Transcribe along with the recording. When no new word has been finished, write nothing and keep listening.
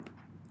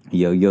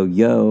Yo, yo,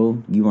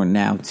 yo, you are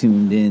now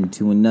tuned in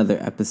to another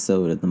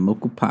episode of the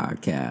Mocha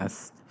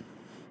Podcast.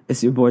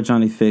 It's your boy,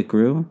 Johnny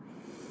Fikru,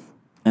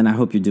 and I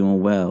hope you're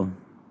doing well.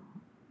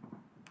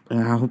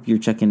 And I hope you're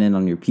checking in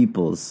on your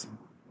peoples.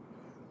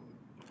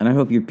 And I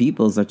hope your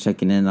peoples are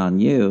checking in on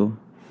you.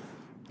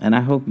 And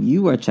I hope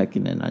you are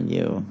checking in on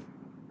you.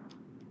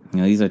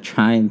 You know, these are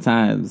trying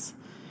times.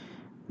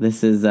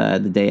 This is the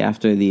day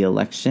after the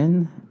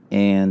election,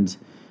 and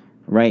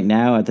right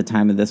now, at the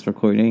time of this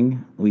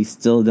recording, we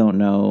still don't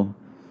know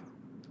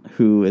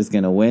who is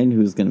going to win,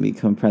 who's going to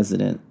become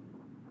president.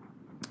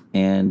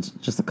 And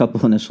just a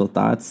couple initial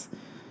thoughts.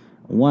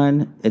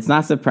 One, it's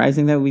not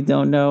surprising that we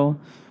don't know,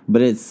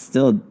 but it's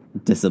still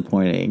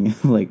disappointing.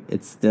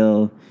 It's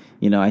still,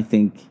 I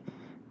think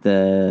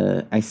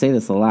I say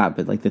this a lot,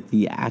 but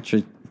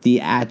the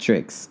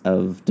theatrics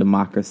of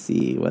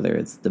democracy, whether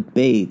it's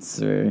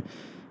debates or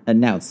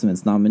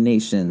announcements,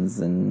 nominations,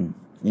 and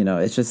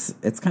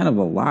it's kind of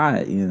a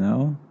lot,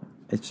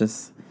 It's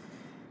just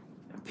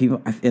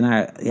people,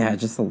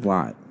 just a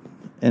lot,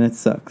 and it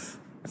sucks.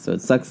 So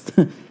it sucks,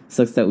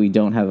 sucks that we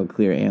don't have a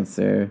clear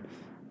answer,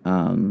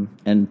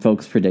 and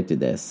folks predicted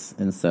this,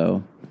 and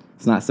so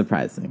it's not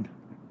surprising.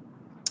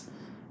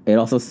 It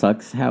also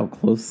sucks how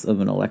close of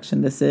an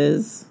election this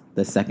is,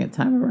 the second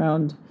time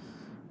around,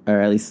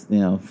 or at least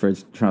for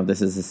Trump,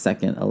 this is his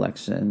second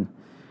election.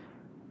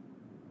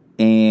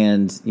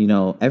 And,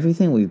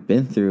 everything we've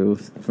been through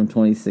from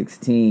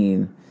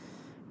 2016,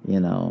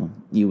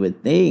 you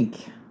would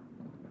think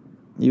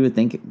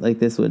like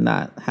this would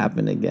not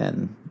happen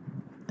again.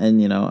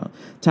 And,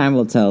 time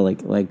will tell,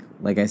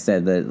 like I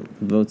said, the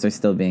votes are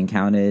still being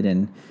counted,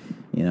 and,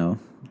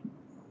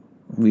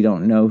 we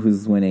don't know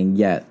who's winning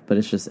yet, but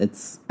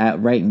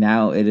right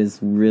now, it is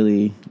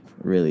really,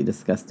 really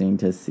disgusting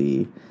to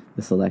see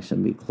this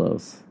election be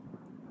close.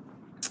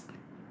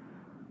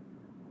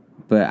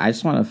 But I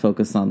just want to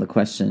focus on the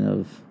question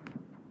of,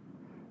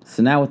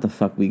 so now what the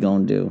fuck we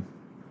gonna do?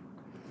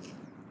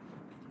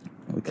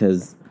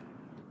 Because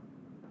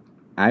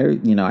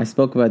I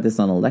spoke about this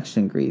on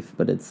election grief,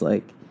 but it's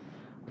no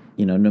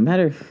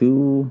matter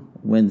who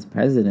wins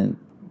president,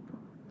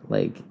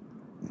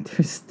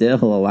 there's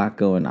still a lot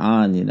going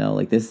on,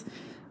 if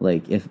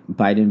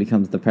Biden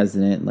becomes the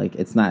president,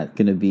 it's not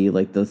gonna be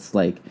this,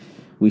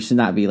 we should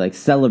not be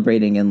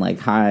celebrating in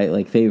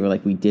high favor,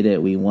 we did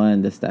it, we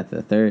won, this, that,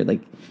 the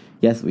third.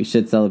 Yes, we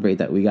should celebrate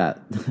that we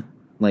got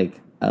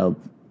a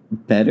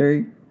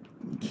better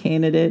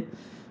candidate,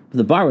 but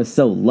the bar was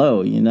so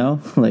low,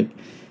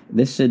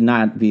 this should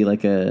not be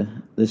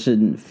this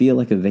shouldn't feel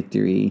like a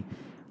victory,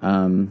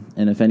 and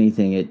if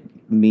anything, it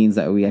means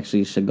that we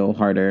actually should go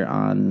harder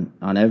on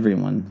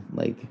everyone.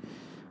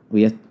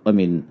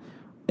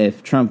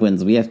 If Trump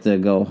wins, we have to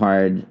go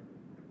hard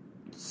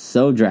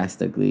so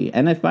drastically,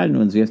 and if Biden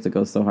wins, we have to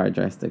go so hard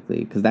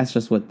drastically, because that's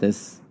just what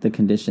the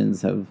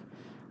conditions have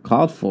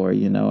called for.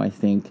 I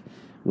think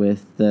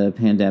with the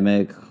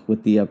pandemic,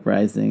 with the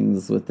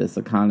uprisings, with this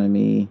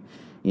economy,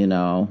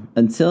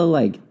 until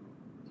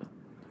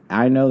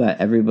I know that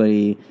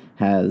everybody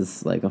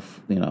has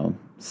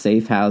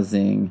safe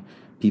housing,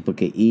 people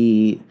could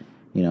eat,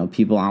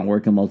 people aren't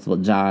working multiple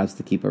jobs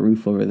to keep a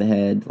roof over the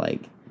head,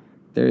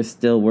 there's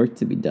still work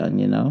to be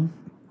done,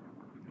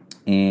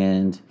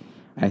 and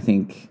I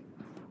think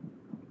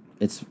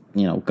it's,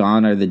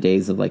 gone are the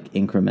days of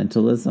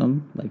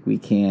incrementalism.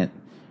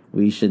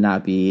 We should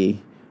not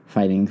be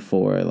fighting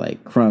for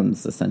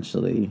crumbs,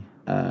 essentially,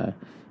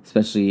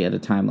 especially at a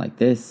time like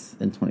this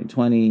in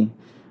 2020.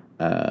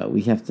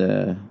 We have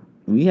to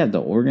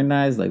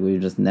organize like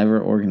we've just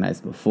never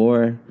organized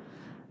before.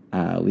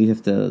 We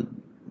have to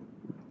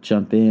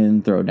jump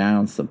in, throw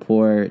down,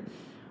 support.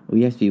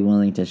 We have to be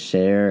willing to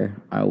share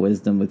our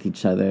wisdom with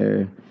each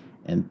other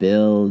and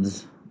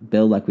build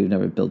like we've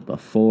never built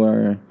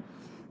before.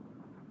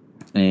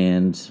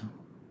 And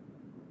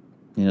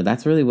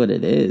that's really what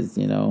it is,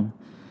 I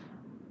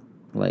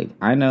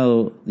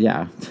know,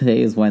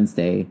 today is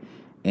Wednesday,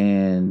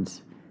 and,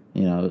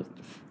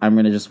 I'm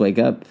going to just wake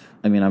up.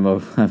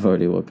 I've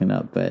already woken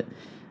up, but,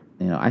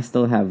 I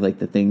still have,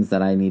 the things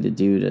that I need to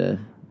do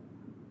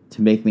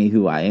to make me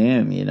who I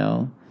am,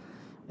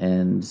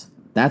 and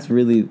that's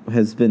really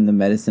has been the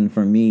medicine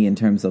for me in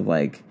terms of,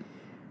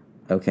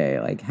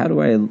 okay, how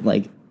do I,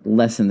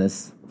 lessen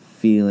this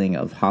feeling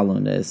of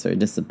hollowness or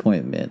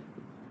disappointment?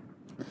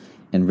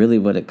 And really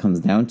what it comes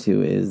down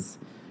to is,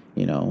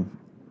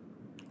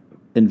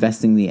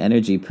 investing the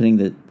energy,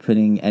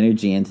 putting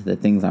energy into the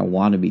things I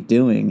want to be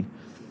doing.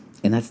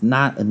 And that's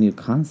not a new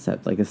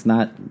concept. It's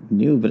not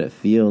new, but it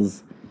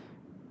feels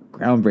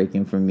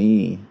groundbreaking for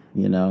me.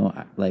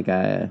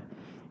 A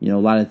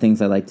lot of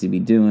things I like to be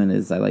doing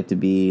is I like to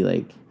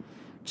be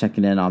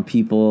checking in on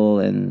people,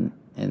 and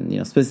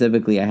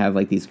specifically I have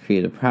these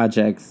creative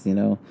projects,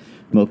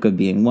 Mocha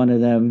being one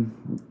of them.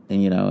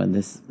 And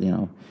this,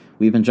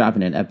 we've been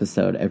dropping an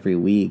episode every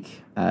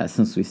week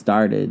since we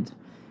started.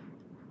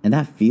 And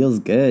that feels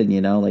good,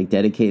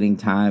 dedicating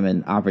time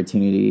and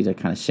opportunity to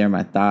kind of share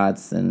my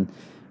thoughts, and,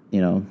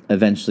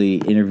 eventually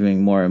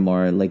interviewing more and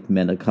more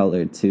men of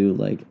color too.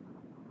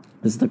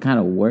 this is the kind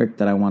of work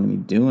that I want to be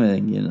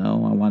doing, you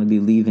know. I want to be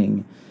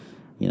leaving,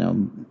 you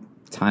know,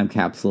 time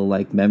capsule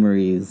like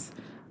memories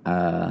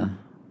out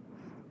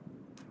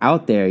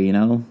there, you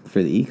know,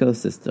 for the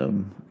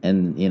ecosystem.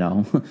 And, you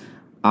know,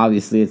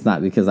 obviously it's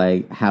not because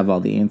I have all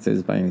the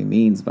answers by any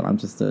means, but I'm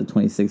just a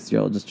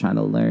 26-year-old just trying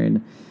to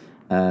learn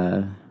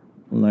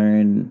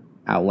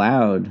out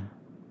loud,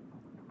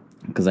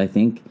 because I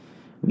think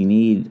we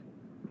need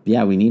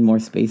more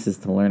spaces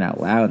to learn out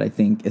loud. I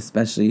think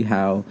especially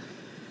how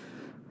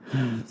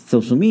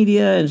social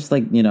media and just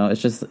like, you know, I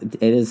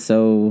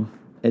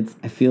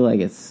feel like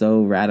it's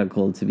so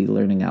radical to be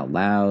learning out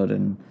loud.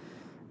 And,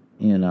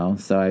 you know,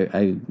 so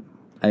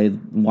I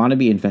want to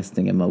be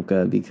investing in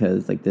Mocha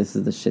because, like, this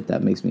is the shit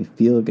that makes me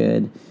feel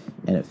good,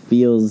 and it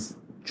feels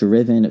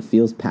driven, it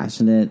feels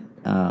passionate.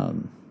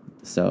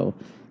 So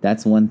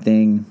that's one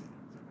thing.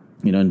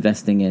 You know,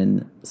 investing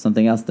in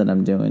something else that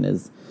I'm doing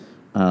is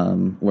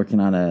working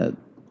on a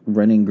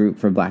running group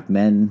for Black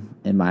men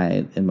in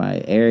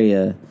my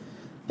area,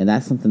 and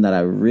that's something that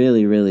I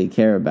really, really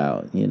care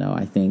about. You know,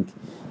 I think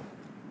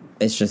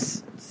it's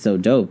just so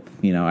dope.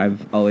 You know,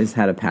 I've always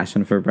had a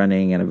passion for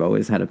running, and I've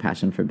always had a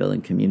passion for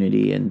building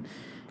community. And,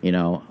 you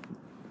know,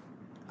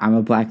 I'm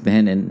a Black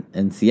man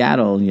in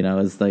Seattle. You know,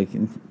 it's like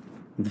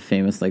the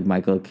famous, like,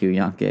 Michael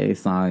Kiyanke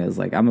song is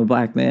like, I'm a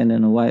Black man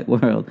in a white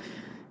world.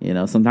 You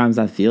know, sometimes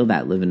I feel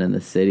that living in the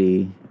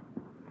city,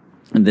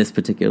 in this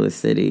particular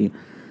city.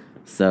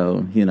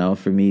 So, you know,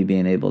 for me,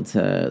 being able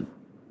to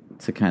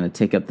kind of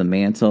take up the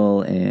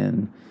mantle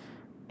and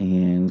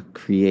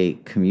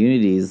create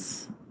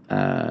communities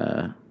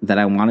that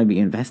I want to be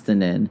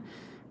investing in,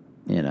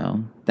 you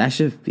know, that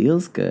shit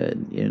feels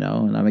good, you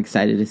know. And I'm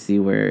excited to see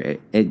where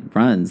it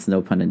runs,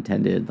 no pun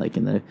intended, like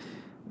in the,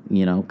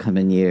 you know,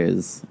 coming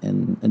years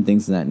and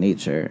things of that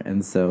nature.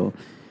 And so,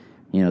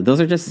 you know,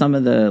 those are just some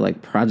of the,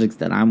 like, projects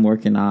that I'm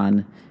working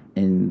on.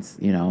 And,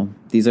 you know,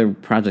 these are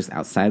projects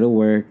outside of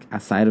work,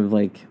 outside of,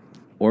 like,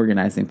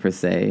 organizing per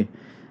se.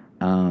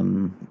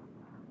 And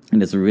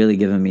it's really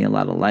given me a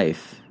lot of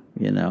life,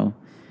 you know.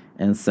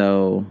 And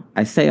so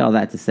I say all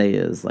that to say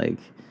is, like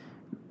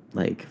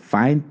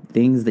find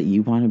things that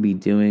you want to be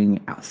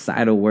doing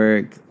outside of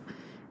work.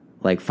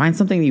 Like, find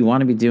something you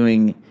want to be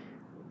doing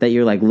that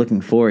you're, like, looking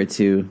forward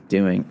to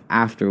doing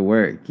after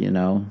work, you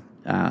know.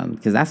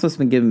 Because that's what's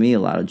been giving me a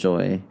lot of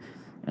joy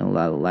and a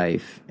lot of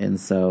life. And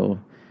so,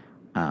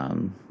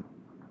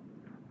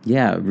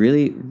 yeah,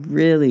 really,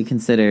 really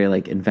consider,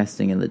 like,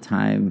 investing in the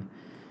time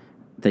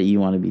that you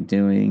want to be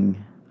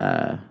doing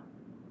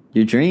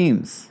your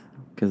dreams,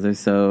 because they're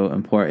so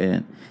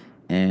important.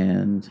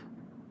 And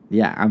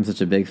yeah, I'm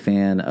such a big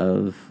fan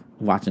of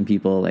watching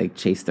people, like,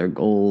 chase their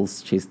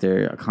goals, chase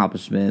their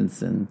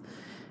accomplishments. And,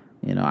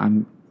 you know,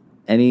 I'm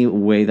any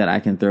way that I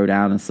can throw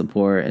down and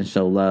support and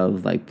show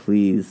love, like,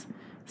 please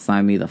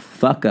sign me the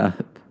fuck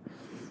up.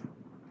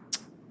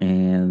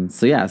 And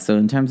so, yeah, so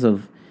in terms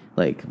of,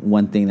 like,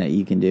 one thing that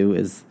you can do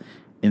is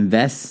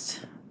invest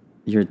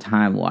your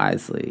time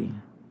wisely.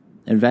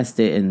 Invest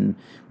it in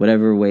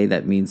whatever way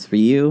that means for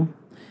you,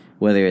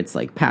 whether it's,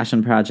 like,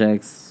 passion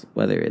projects,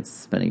 whether it's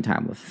spending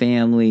time with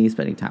family,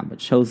 spending time with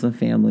chosen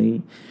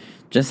family.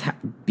 Just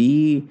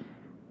be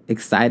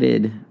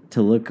excited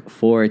to look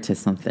forward to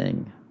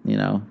something, you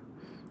know,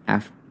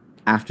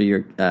 after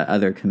your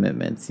other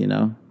commitments, you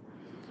know.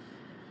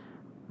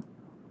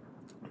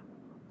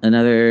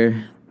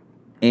 Another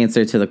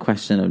answer to the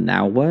question of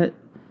now what?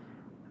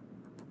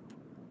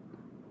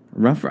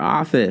 Run for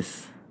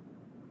office.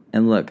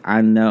 And look,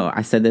 I know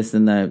I said this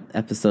in the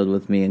episode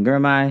with me and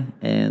Gurmai,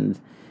 and,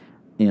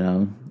 you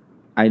know,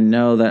 I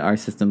know that our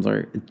systems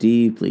are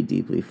deeply,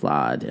 deeply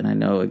flawed, and I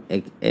know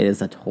it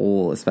is a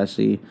toll,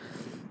 especially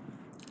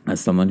as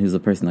someone who's a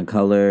person of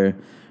color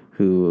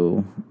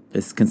who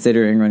is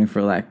considering running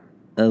for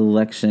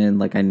election.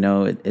 Like, I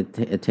know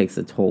it takes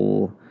a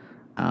toll,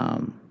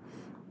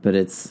 but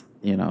it's,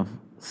 you know,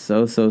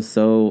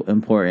 so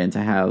important to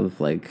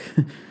have, like,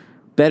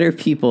 better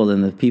people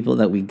than the people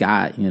that we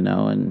got, you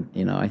know. And,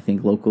 you know, I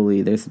think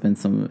locally there's been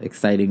some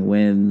exciting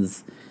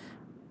wins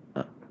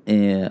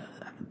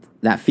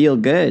that feel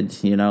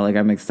good, you know. Like,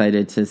 I'm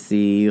excited to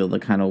see the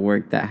kind of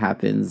work that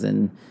happens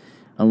in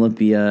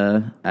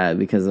Olympia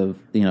because of,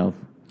 you know,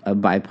 a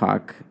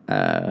BIPOC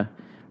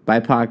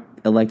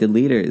elected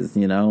leaders,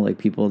 you know, like,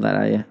 people that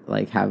I,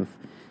 like, have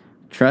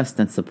trust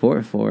and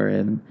support for.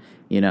 And,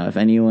 you know, if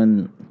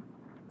anyone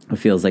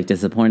feels, like,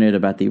 disappointed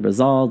about the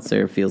results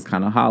or feels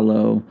kind of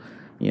hollow,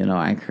 you know,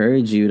 I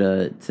encourage you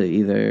to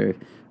either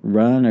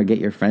run or get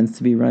your friends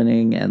to be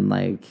running. And,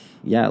 like,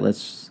 yeah,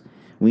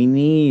 we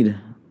need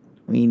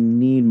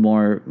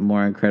more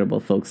incredible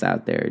folks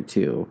out there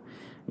too,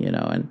 you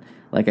know. And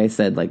like I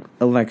said, like,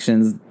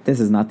 elections,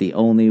 this is not the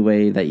only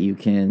way that you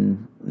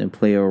can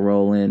play a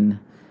role in,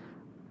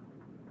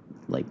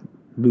 like,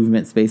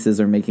 movement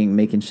spaces or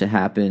making shit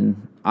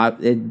happen.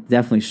 It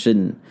definitely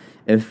shouldn't.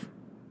 If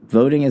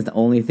voting is the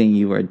only thing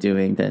you are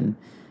doing, then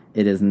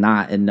it is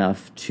not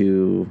enough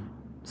to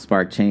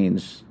spark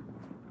change.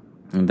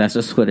 And that's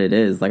just what it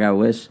is. Like, I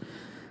wish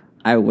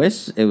I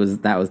wish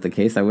that was the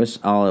case. I wish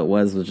all it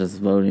was just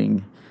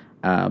voting.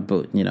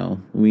 But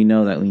we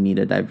know that we need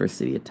a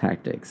diversity of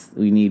tactics.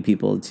 We need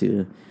people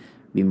to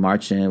be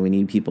marching. We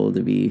need people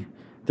to be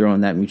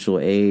throwing that mutual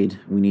aid.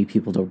 We need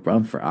people to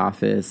run for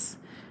office.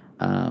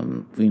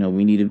 We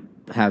need to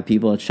have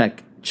people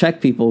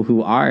check people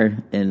who are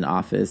in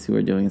office who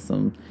are doing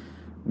some,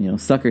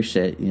 sucker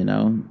shit.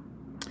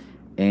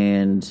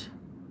 And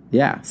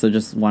yeah, so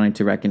just wanting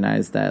to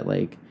recognize that,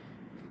 like,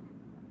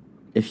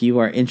 if you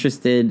are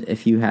interested,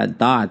 if you had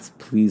thoughts,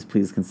 please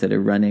consider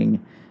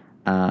running,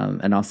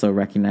 and also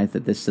recognize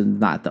that this is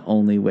not the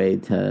only way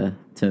to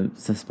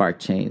spark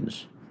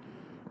change.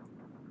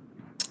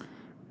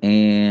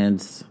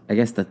 And I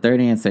guess the third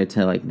answer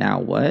to, like, now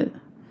what?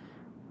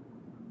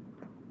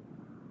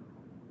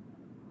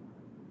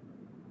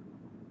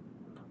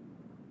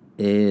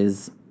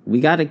 Is we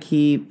got to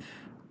keep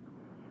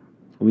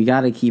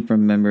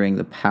remembering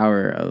the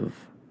power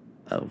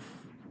of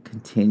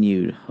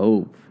continued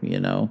hope.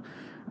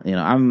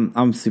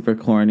 I'm super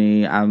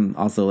corny. I'm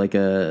also like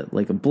a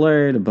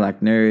blurred, a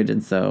black nerd,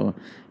 and so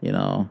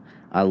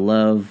I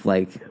love,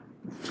 like,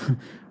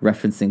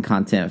 referencing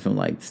content from,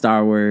 like,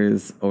 Star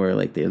Wars or,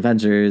 like, the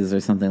Avengers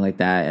or something like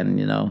that. And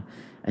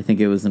I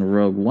think it was in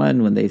Rogue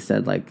One when they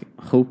said, like,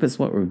 hope is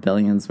what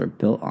rebellions were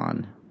built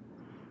on,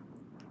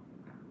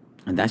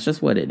 and that's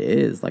just what it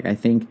is. Like, I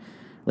think,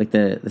 like,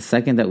 the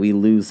second that we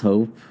lose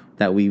hope,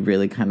 that we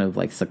really kind of,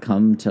 like,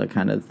 succumb to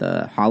kind of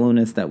the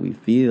hollowness that we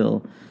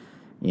feel,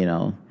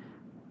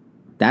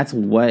 that's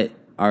what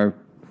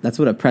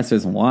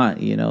oppressors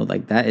want.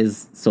 Like, that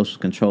is social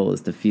control,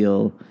 is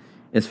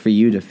for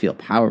you to feel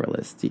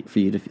powerless, for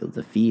you to feel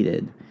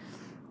defeated.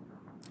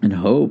 And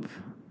hope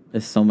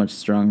is so much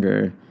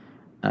stronger,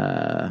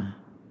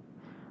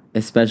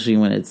 especially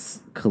when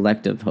it's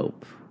collective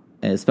hope,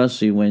 and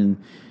especially when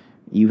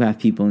you have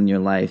people in your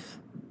life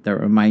that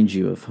remind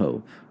you of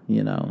hope.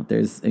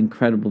 There's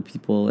incredible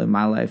people in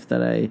my life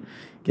that I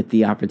get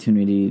the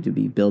opportunity to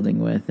be building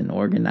with and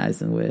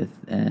organizing with,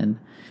 and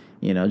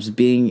just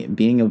being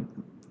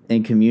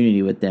in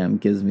community with them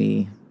gives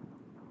me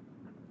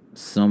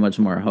so much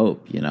more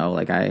hope.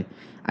 Like, I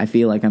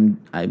feel like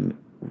I'm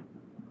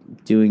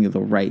doing the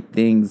right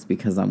things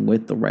because I'm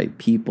with the right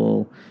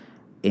people,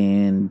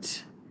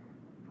 and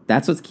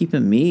that's what's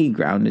keeping me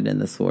grounded in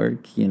this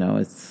work.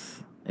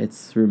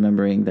 It's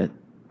remembering that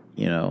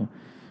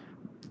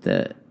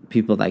the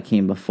people that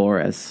came before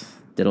us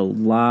did a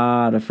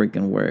lot of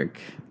freaking work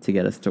to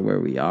get us to where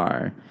we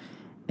are.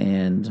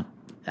 And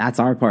that's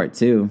our part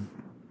too,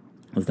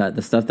 is that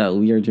the stuff that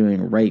we are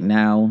doing right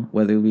now,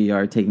 whether we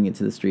are taking it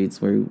to the streets,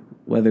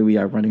 whether we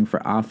are running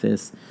for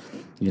office,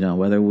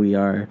 whether we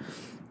are,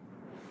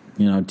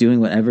 doing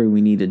whatever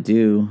we need to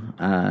do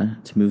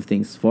to move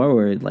things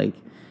forward, like,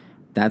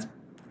 that's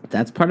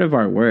part of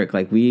our work.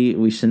 Like,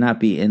 we should not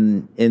be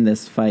in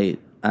this fight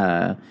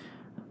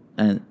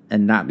and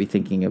not be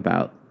thinking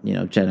about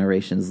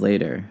generations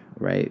later,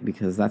 right?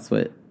 Because that's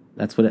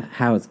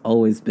how it's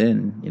always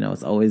been.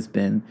 It's always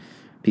been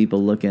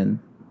people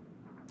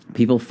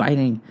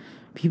fighting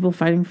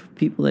for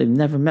people they've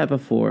never met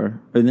before,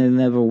 or they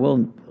never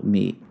will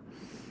meet.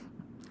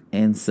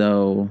 And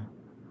so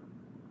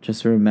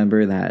just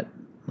remember that,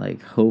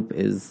 like, hope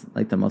is,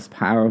 like, the most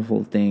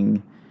powerful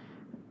thing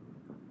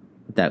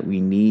that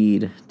we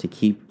need to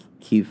keep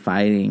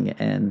fighting.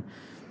 And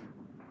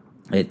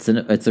it's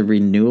a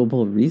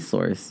renewable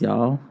resource,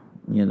 y'all.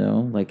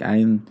 Like,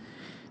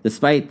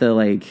 despite the,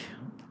 like,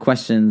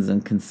 questions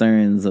and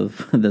concerns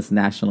of this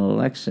national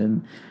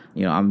election,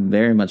 I'm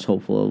very much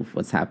hopeful of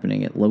what's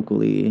happening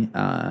locally,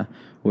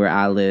 where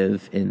I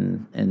live,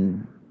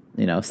 in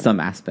some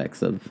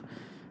aspects of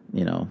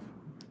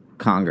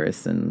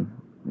Congress and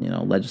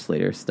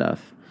legislator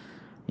stuff,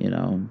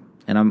 and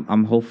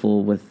I'm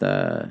hopeful with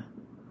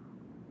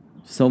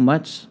so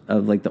much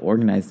of, like, the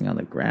organizing on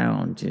the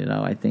ground.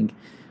 I think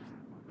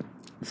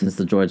since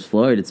the George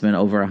Floyd, it's been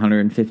over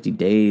 150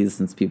 days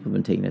since people have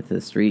been taking it to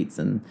the streets,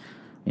 and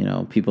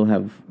people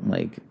have,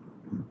 like,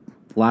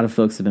 a lot of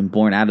folks have been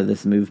born out of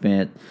this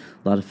movement.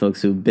 A lot of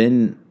folks who've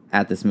been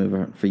at this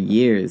movement for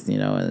years,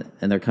 and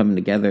they're coming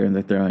together and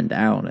they're throwing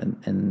down.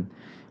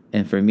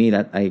 And for me,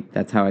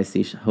 that's how I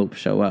see hope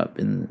show up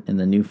in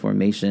the new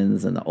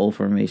formations and the old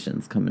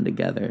formations coming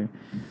together.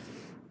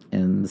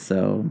 And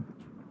so,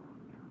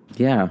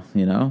 yeah,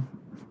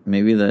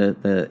 maybe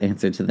the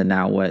answer to the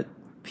now what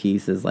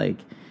piece is, like,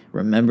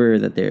 remember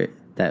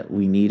that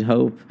we need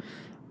hope.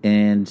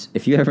 And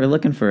if you're ever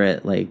looking for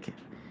it, like,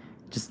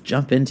 just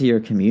jump into your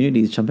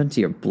communities, jump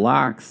into your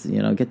blocks,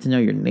 get to know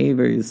your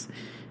neighbors,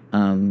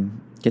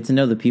 get to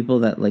know the people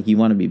that, like, you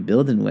want to be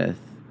building with.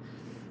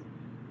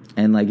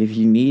 And, like, if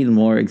you need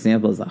more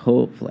examples of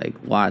hope, like,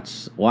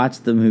 watch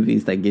the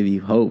movies that give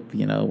you hope,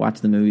 watch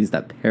the movies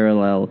that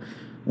parallel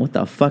what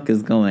the fuck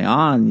is going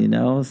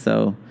on,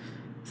 so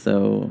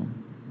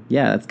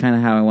yeah, that's kind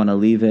of how I want to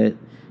leave it.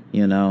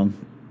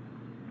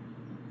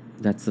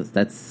 That's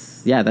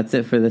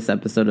it for this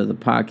episode of the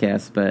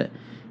podcast. But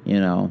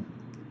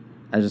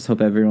I just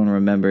hope everyone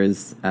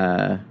remembers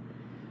to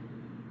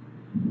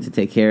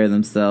take care of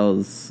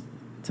themselves,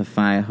 to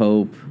find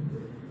hope,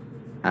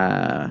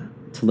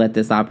 to let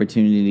this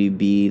opportunity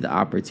be the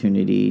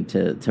opportunity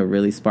to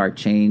really spark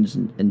change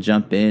and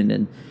jump in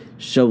and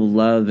show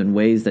love in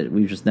ways that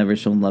we've just never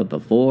shown love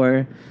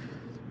before.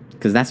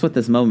 Because that's what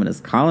this moment is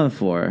calling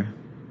for,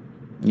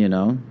 you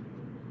know?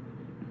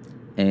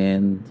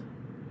 And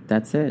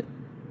that's it.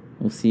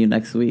 We'll see you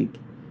next week.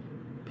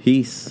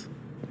 Peace.